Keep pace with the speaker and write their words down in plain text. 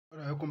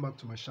Welcome back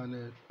to my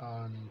channel,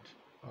 and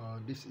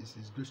this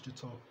is Grace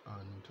Tutor,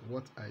 and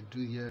what I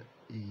do here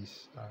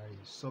is I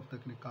solve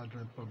technical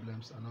drawing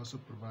problems and also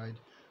provide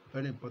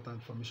very important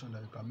information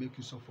that you can make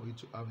use of for you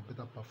to have a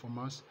better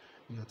performance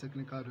in your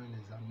technical drawing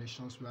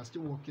examinations. We are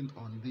still working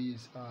on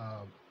this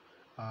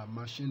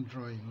machine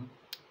drawing,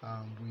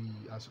 and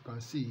as you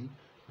can see,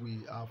 we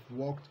have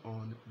worked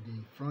on the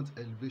front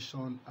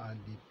elevation and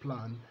the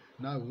plan.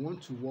 Now we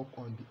want to work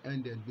on the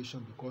end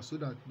elevation, because so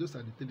that those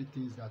are the three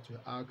things that we're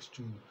asked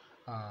to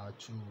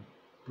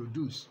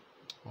produce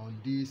on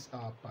this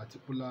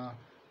particular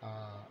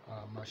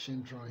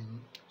machine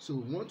drawing. So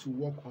we want to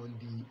work on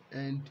the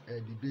end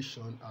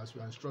elevation as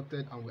we are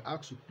instructed, and we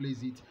ask to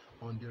place it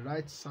on the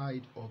right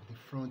side of the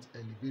front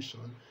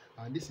elevation,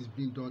 and this is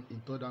being done in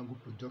third angle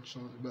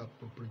projection.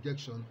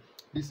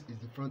 This is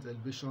the front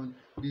elevation,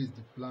 this is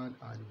the plan,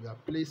 and we are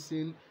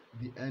placing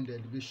the end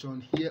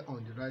elevation here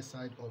on the right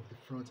side of the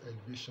front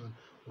elevation.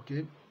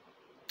 Okay,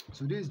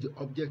 so this is the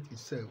object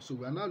itself. So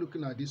we are now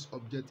looking at this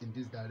object in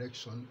this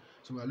direction.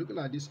 So we are looking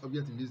at this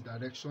object in this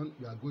direction.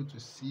 We are going to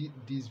see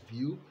this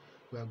view.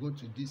 We are going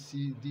to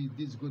see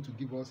this is going to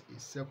give us a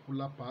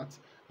circular part,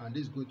 and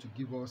this is going to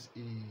give us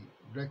a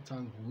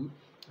rectangle,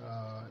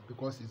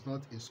 because it's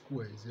not a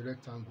square, it's a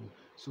rectangle.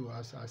 So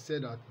as I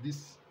said, that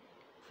this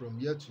from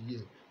here to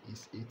here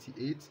is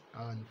 88,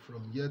 and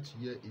from here to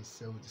here is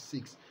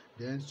 76.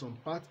 Then some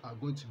parts are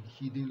going to be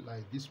hidden,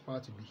 like this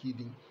part will be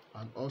hidden,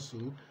 and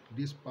also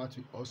this part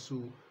will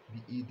also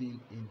be hidden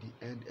in the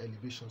end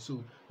elevation.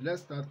 So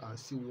let's start and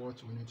see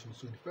what we need to do.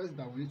 So the first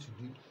that we need to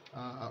do,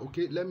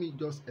 okay, let me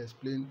just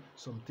explain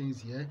some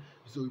things here.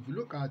 So if you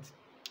look at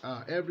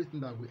everything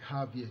that we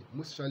have here,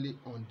 mostly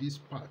on this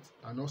part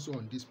and also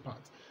on this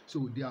part,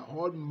 so they are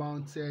all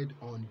mounted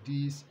on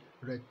this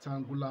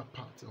rectangular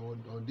part,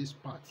 on this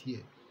part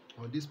here,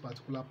 on this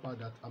particular part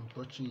that I'm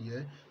touching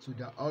here. So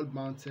they are all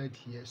mounted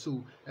here.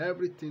 So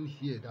everything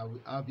here that we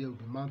have here will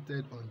be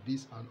mounted on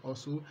this, and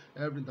also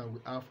everything that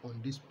we have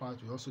on this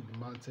part will also be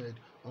mounted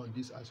on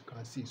this, as you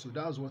can see. So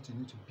that's what you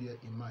need to bear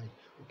in mind.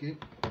 Okay,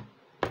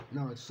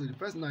 now, so the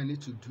first thing I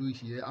need to do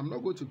here, I'm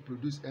not going to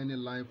produce any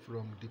line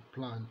from the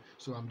plan,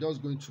 so I'm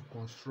just going to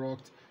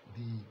construct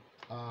the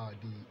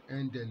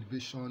end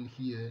elevation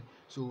here.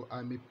 So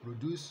I may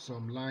produce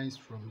some lines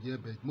from here,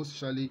 but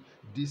mostly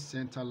this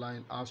center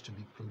line has to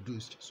be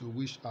produced, so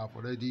which I've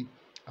already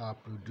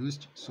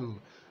produced. So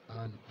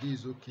and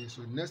this is okay.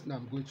 So next thing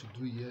I'm going to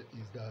do here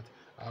is that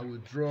I will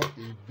draw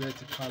a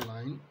vertical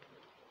line.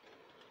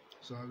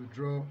 So I will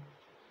draw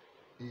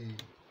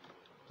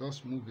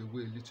just move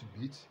away a little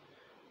bit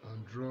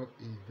and draw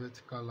a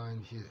vertical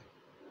line here,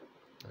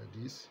 like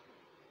this.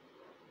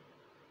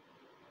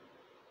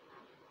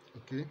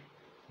 Okay,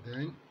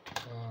 then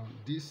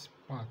this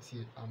part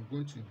here, I'm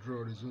going to draw a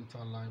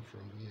horizontal line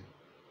from here.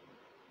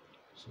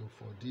 So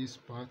for this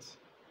part,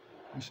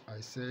 which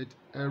I said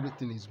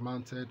everything is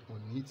mounted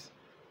on it,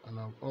 and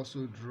I'll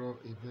also draw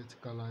a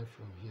vertical line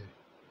from here.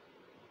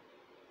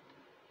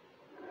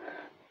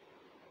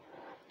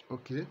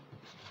 Okay,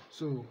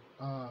 so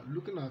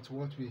looking at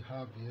what we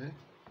have here,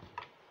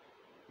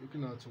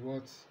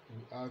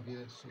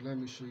 so let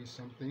me show you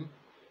something.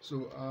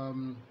 So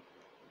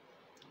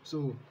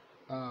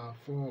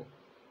for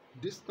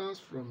distance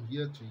from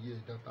here to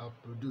here that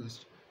I've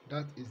produced,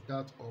 that is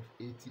that of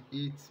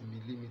 88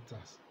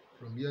 millimeters.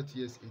 From here to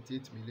here is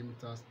 88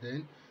 millimeters.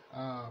 Then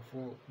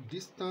for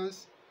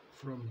distance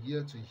from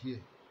here to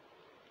here,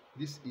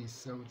 this is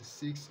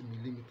 76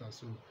 millimeters.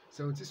 So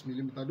 76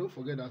 millimeters. Don't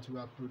forget that we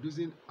are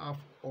producing half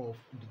of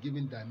the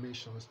given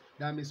dimensions.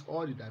 That means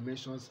all the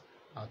dimensions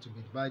are to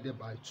be divided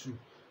by 2.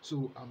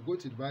 So I'm going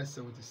to divide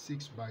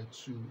 76 by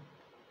 2,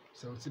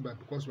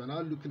 because we're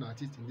now looking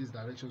at it in this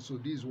direction. So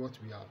this is what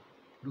we are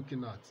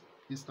looking at,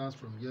 distance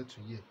from here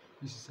to here.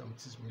 This is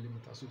 76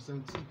 millimeters. So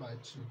 76 by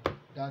 2,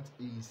 that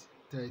is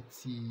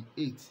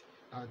 38,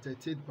 and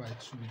 38 by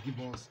 2 will give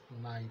us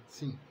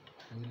 19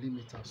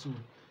 millimeters.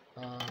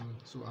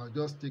 So I'll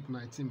just take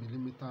 19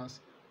 millimeters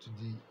to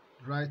the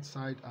right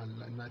side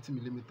and 19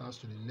 millimeters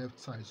to the left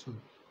side. So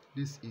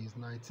this is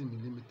 19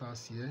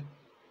 millimeters here,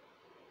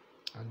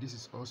 and this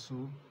is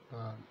also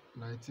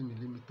 19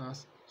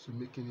 millimeters, so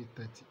making it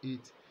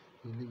 38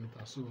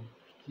 millimeters. So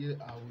here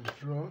I will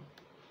draw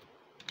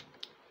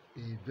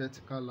a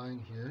vertical line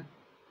here.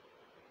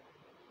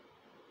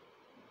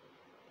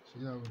 So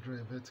here I will draw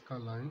a vertical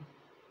line.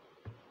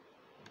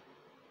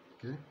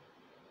 Okay,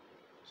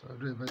 so I'll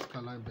draw a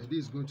vertical line, but this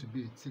is going to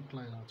be a thick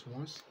line at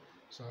once.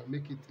 So I'll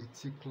make it a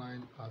thick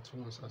line at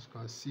once. As you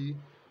can see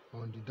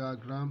on the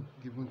diagram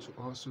given to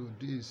us, so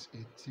this is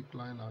a thick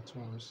line at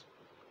once,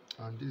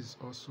 and this is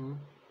also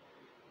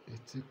a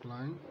thick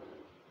line,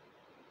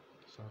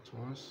 so at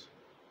once.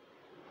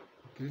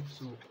 Okay,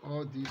 so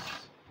all these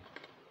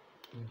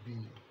will be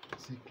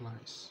thick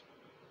lines.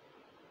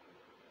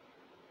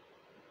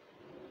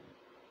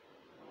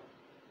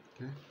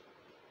 Okay,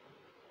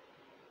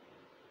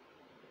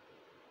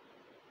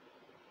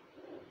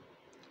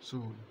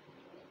 so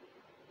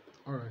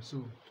all right,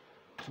 so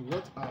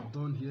what I've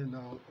done here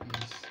now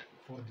is,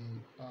 for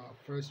the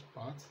first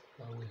part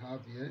that we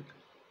have here,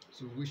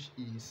 so which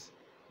is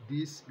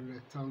this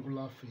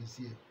rectangular face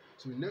here.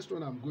 So the next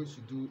one I'm going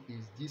to do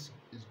is this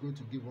is going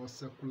to give us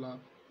circular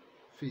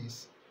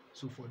face.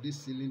 So for this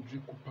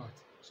cylindrical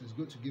part, so it's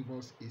going to give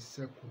us a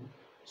circle.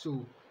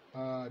 So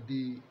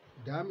the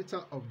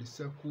diameter of the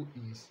circle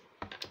is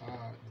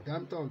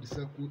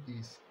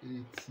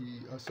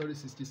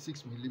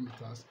 66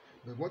 millimeters.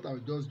 But what I'll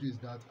just do is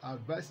that I'll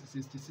divide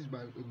 66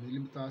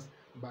 millimeters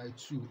by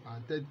 2,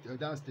 and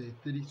that's the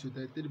 30, so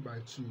 33 by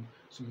 2.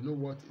 So you know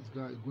what is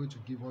going to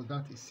give us,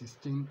 that is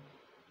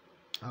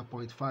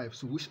 16.5.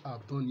 So which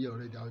I've done here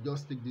already. I'll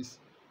just take this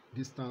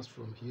distance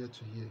from here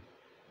to here,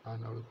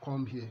 and I will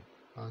come here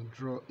and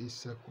draw a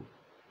circle.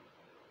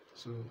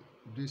 So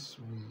this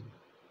will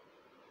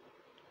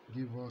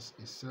give us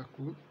a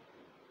circle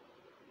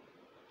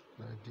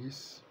like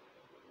this.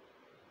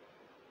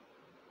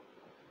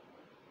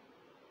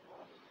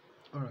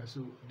 Alright,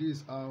 so this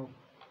is how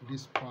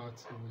this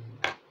part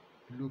will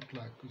look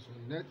like. So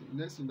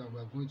next thing that we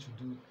are going to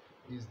do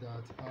is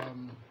that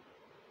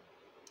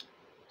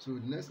so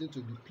the next thing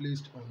to be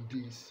placed on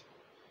this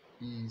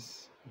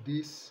is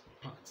this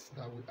part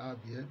that we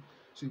have here.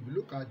 So if you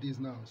look at this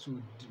now, so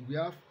we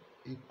have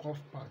a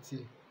curved part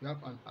here, we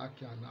have an arc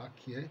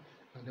here,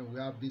 and then we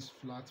have this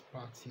flat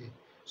part here.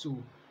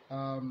 So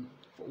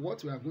for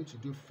what we are going to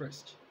do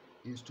first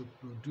is to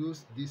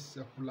produce this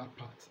circular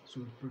part. So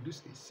we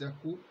produce a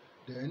circle,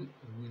 then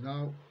we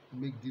now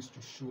make this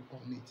to show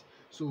on it.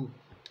 So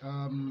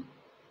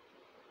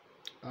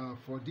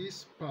for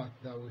this part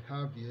that we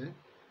have here,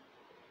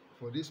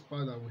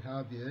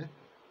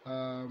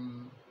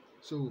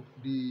 so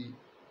the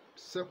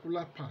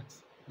circular part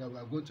that we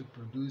are going to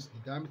produce, the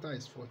diameter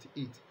is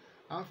 48.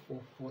 Half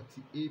of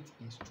 48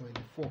 is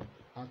 24,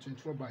 and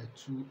 24 by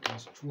 2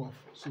 is 12.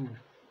 So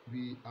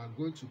we are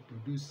going to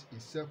produce a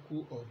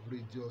circle of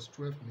radius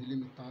 12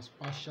 millimeters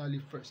partially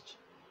first.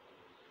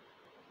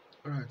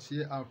 Alright,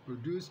 here I've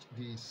produced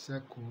the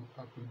circle.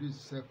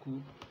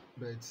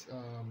 But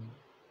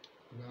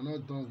we are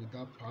not done with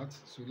that part.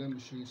 So let me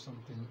show you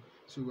something.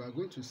 So we are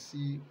going to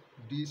see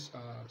this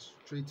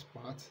straight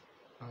part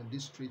and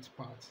this straight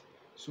part.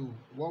 So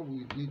what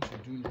we need to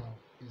do now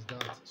is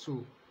that,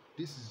 so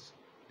this is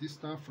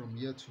distance from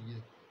here to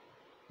here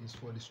is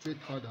for the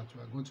straight part that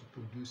we are going to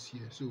produce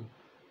here. So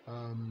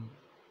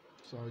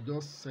so I'll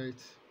just set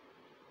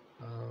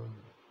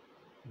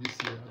this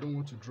here. I don't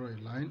want to draw a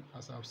line,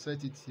 as I've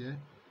set it here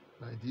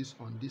like this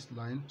on this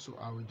line. So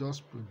I will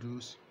just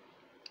produce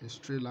a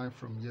straight line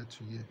from here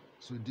to here.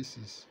 So this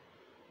is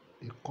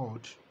a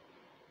chord,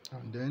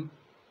 and then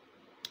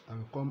I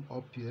will come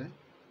up here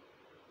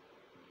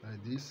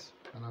like this,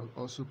 and I will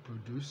also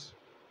produce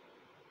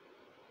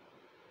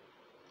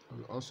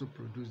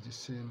the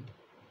same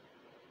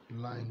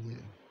line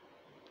here.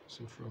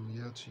 So from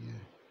here to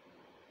here,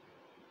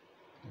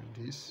 like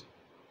this.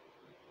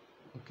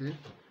 Okay,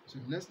 so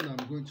the next thing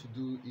I'm going to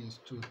do is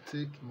to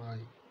take my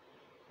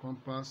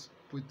compass,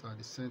 put it at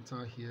the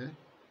center here,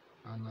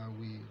 and I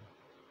will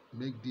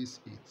make this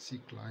a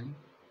thick line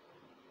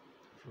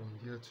from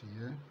here to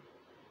here,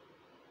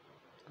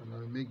 and I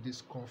will make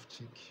this curve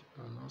thick,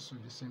 and also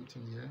the same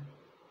thing here.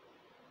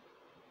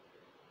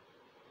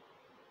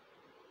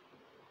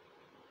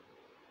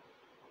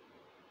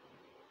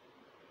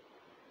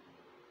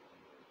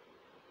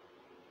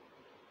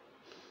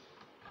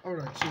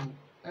 Alright, so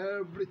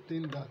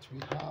everything that we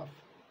have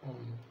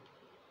on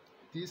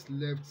this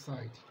left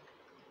side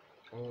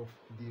of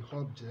the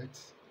object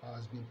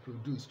has been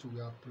produced. So we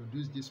have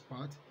produced this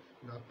part,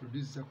 we have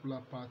produced circular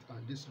part,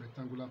 and this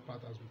rectangular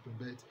part has been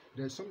produced.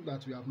 There is something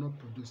that we have not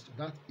produced.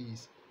 That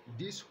is,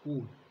 this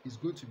hole is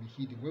going to be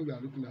hidden. When we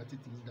are looking at it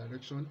in this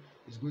direction,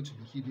 it's going to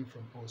be hidden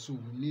from us. So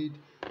we need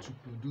to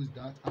produce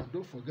that. And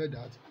don't forget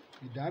that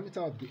the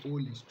diameter of the hole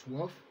is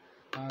 12,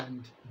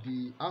 and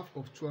the half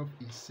of 12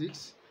 is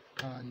 6,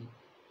 and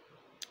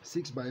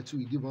 6 by 2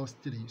 will give us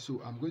 3.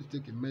 So I'm going to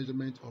take a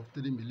measurement of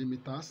 3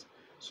 millimeters.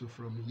 So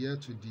from here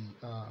to the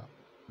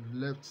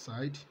left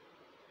side,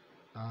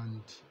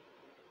 and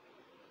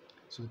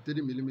so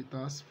 3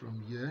 millimeters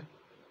from here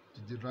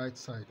to the right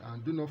side.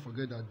 And do not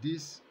forget that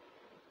this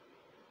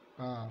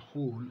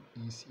hole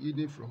is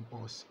hidden from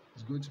us.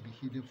 It's going to be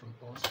hidden from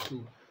us.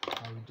 So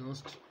I will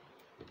just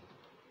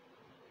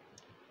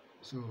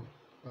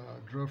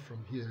draw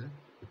from here.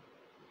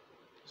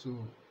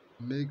 So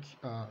make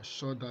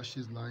short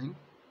dashes line.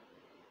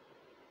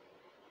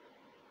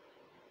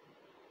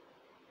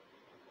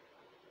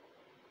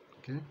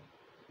 Okay,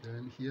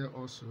 then here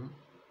also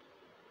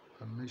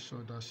make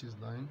short dashes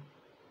line.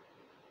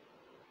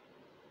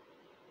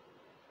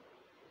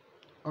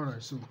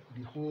 Alright, so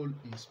the hole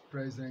is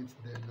present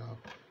there now.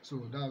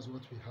 So that's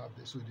what we have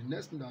there. So the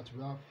next thing that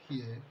we have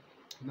here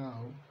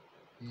now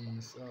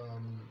is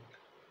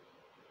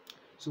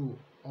so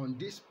on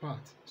this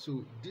part,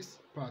 so this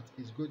part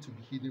is going to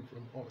be hidden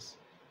from us.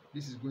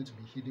 This is going to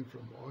be hidden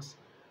from us,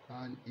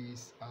 and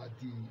is at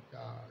the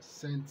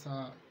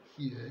center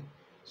here.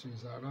 So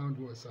it's around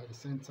what's at the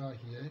center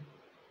here.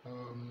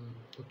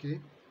 Okay,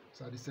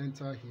 so at the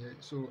center here.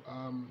 So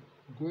I'm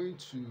going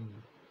to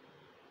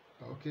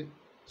okay,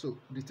 So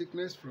the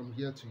thickness from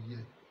here to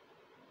here,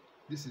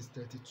 this is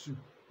 32,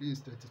 this is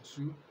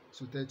 32,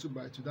 so 32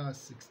 by 2, that's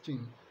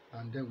 16,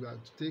 and then we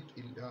have to take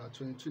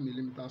 22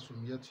 millimeters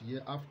from here to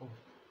here. Half of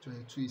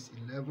 22 is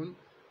 11,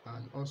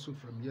 and also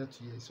from here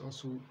to here is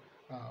also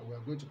we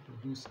are going to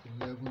produce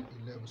 11.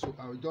 So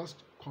I will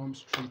just come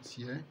straight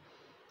here.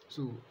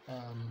 So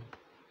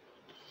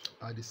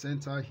at the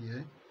center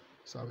here,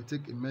 so I will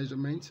take a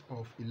measurement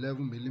of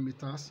 11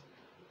 millimeters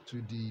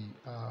to the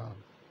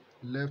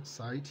left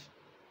side,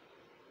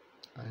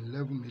 and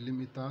 11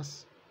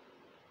 millimeters,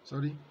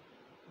 sorry,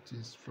 it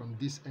is from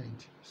this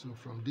end. So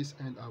from this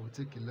end I will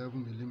take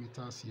 11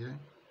 millimeters here,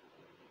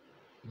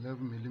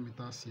 11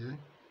 millimeters here,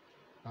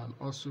 and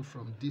also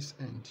from this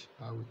end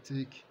I will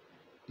take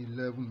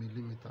 11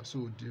 millimeters.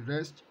 So the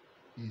rest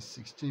is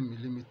 16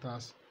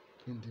 millimeters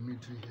in the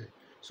middle here.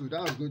 So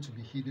that is going to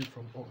be hidden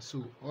from us.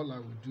 So all I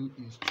will do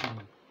is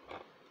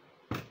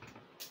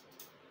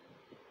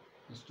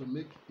to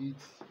make it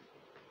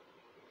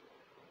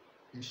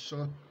a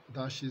short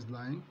dashes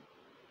line,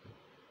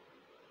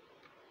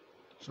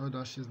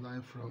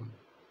 from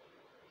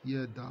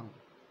here down.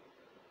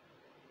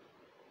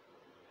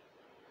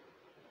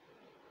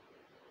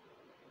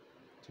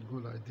 To go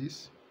like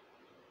this.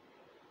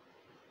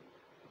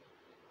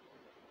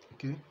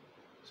 Okay,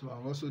 so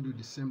I'll also do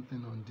the same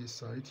thing on this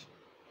side.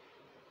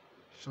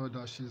 Short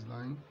dashes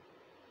line.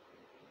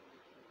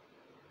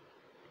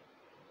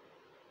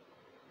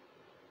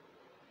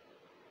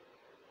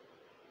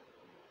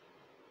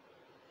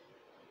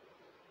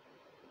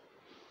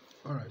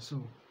 All right,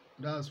 so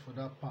that's for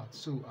that part.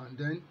 So, and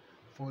then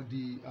for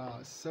the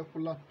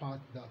circular part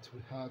that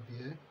we have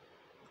here,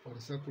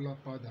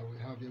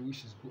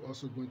 which is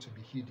also going to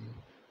be hidden,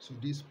 so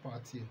this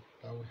part here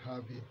that we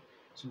have here,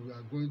 so we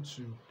are going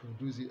to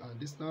produce it, and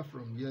distance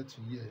from here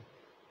to here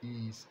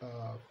is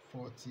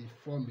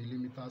 44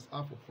 millimeters.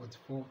 Half of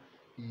 44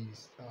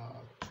 is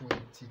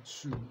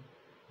 22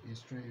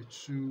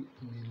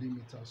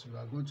 millimeters. So we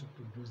are going to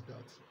produce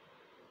that.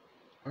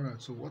 All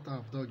right, so what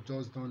I've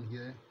just done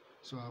here,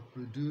 so I've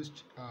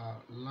produced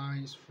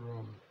lines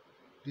from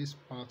this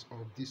part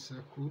of this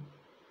circle,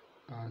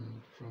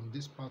 and from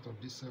this part of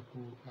this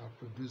circle I've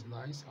produced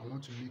lines. I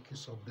want to make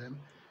use of them.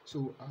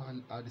 So,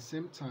 and at the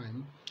same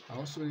time I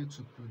also need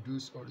to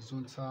produce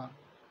horizontal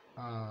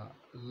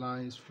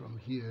lines from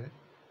here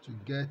to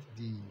get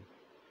the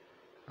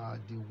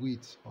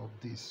width of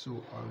this.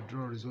 So I'll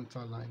draw a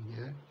horizontal line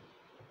here,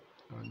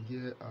 and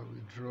here I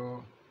will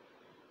draw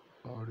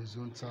a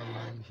horizontal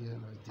line here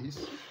like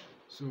this.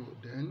 So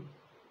then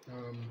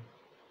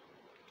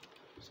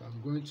so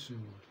I'm going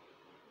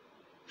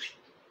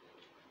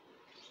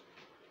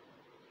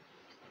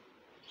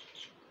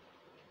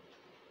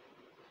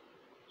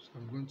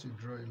to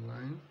draw a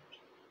line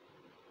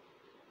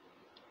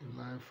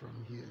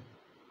from here.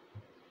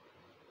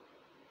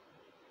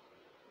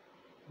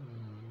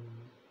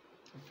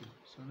 Okay,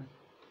 sorry.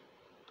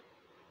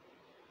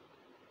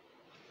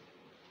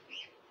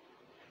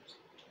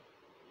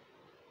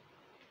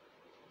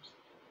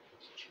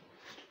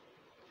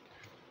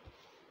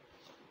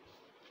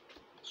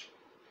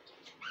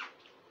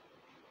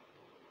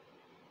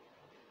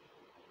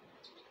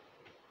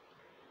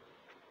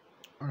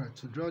 All right,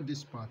 to draw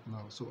this part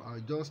now, so I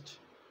just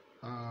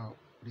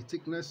the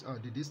thickness,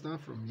 the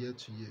distance from here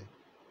to here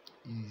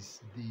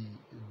is the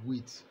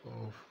width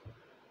of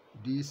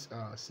this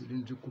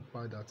cylindrical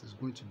part that is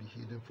going to be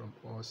hidden from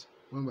us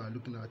when we are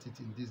looking at it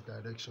in this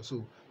direction.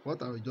 So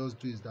what I will just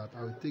do is that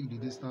I will take the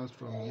distance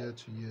from here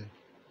to here.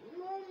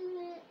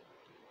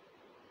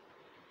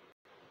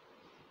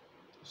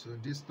 So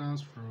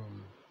distance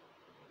from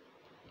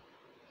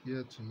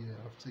here to here,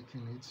 I've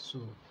taken it, so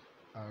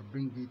I'll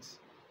bring it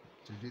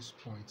to this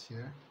point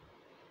here.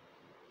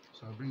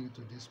 So I'll bring it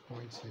to this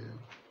point here.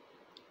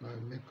 Now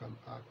I'll make an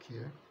arc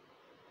here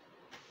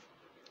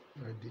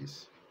like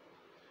this.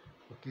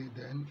 Okay,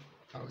 then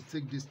I will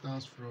take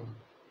distance from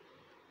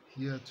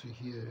here to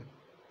here,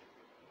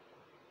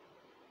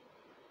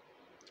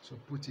 so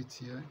put it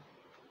here,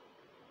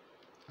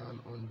 and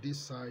on this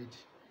side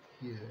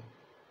here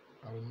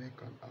I will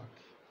make an arc.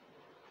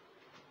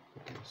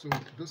 Okay, so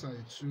those are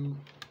the 2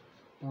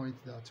 points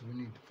that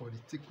we need for the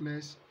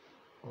thickness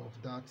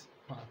of that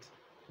part.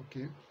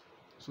 Okay,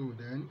 so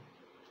then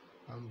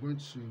I'm going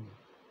to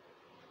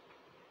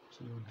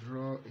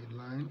draw a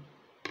line.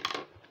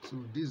 So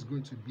this is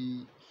going to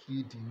be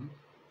hidden.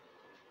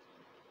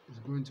 It's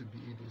going to be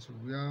hidden. So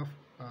we have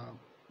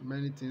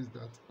many things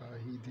that are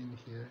hidden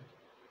here.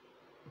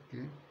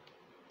 Okay,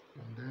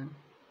 and then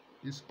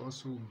this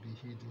also will be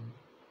hidden.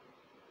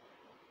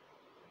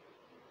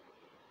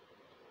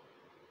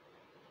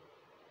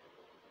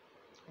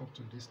 Up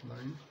to this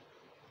line.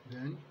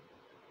 Then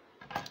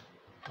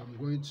I'm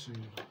going to,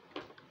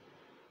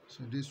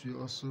 so this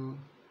will also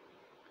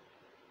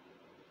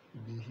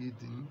be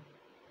hidden.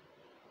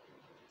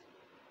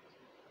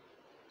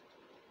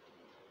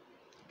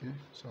 Okay,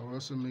 so I'll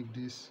also make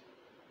this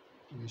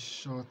with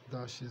short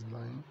dashes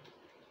line.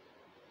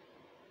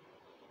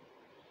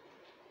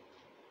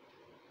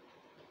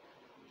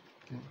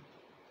 Okay,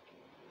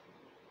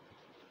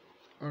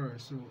 All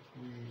right, so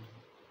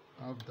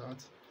we have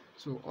that.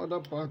 So other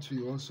parts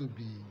will also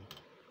be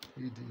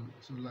hidden,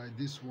 so like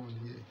this one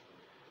here.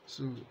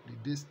 So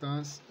the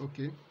distance,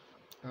 okay.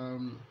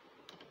 um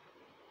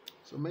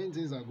so many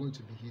things are going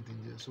to be hidden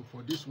here. So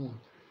for this one,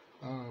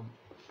 um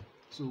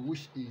so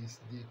which is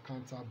the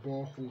counter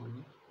bore hole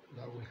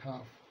that we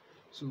have.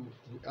 So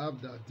we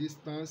have the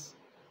distance.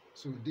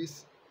 So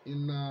this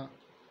inner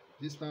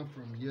distance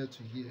from here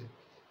to here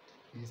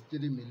is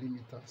 3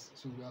 millimeters.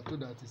 So we are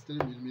told that it's 3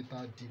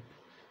 millimeter deep.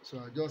 So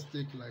I just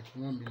take like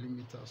 1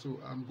 millimeter. So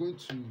I'm going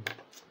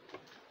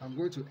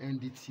to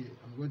end it here.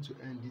 I'm going to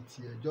end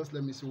it here. Just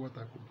let me see what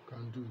I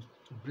can do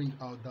to bring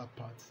out that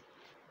part.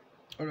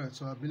 All right,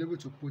 so I've been able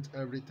to put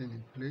everything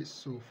in place.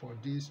 So for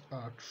this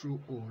through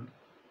hole,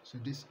 so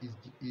this is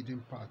the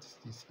hidden part.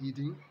 It's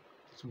hidden.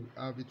 So we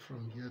have it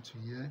from here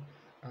to here,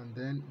 and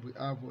then we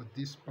have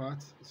this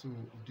part. So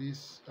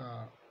this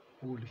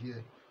hole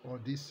here, or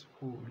this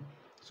hole,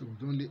 so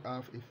we only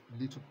have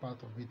a little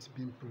part of it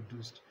being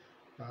produced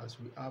as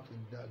we have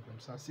in diagram.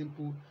 So as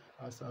simple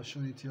as I've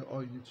shown it here,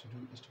 all you need to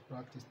do is to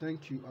practice.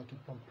 Thank you, and keep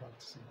on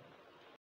practicing.